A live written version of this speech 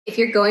If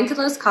you're going to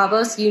Los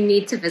Cabos, you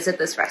need to visit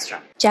this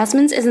restaurant.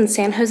 Jazmin's is in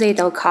San Jose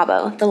del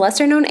Cabo, the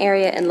lesser-known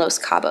area in Los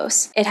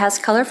Cabos. It has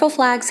colorful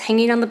flags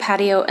hanging on the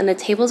patio and the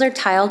tables are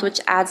tiled, which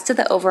adds to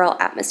the overall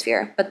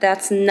atmosphere, but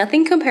that's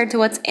nothing compared to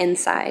what's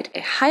inside.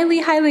 I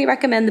highly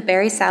recommend the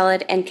berry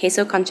salad and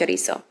queso con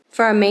chorizo.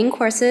 For our main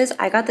courses,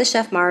 I got the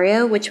Chef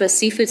Mario, which was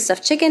seafood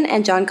stuffed chicken,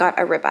 and John got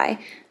a ribeye.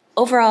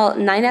 Overall,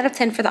 9 out of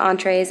 10 for the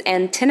entrees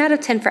and 10 out of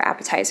 10 for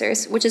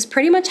appetizers, which is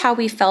pretty much how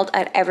we felt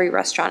at every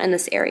restaurant in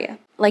this area.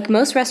 Like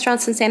most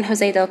restaurants in San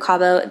Jose del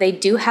Cabo, they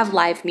do have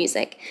live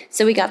music,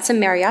 so we got some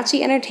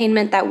mariachi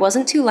entertainment that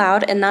wasn't too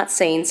loud and not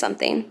saying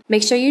something.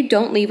 Make sure you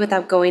don't leave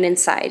without going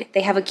inside.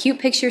 They have a cute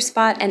picture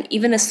spot and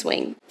even a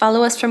swing.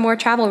 Follow us for more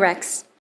travel recs.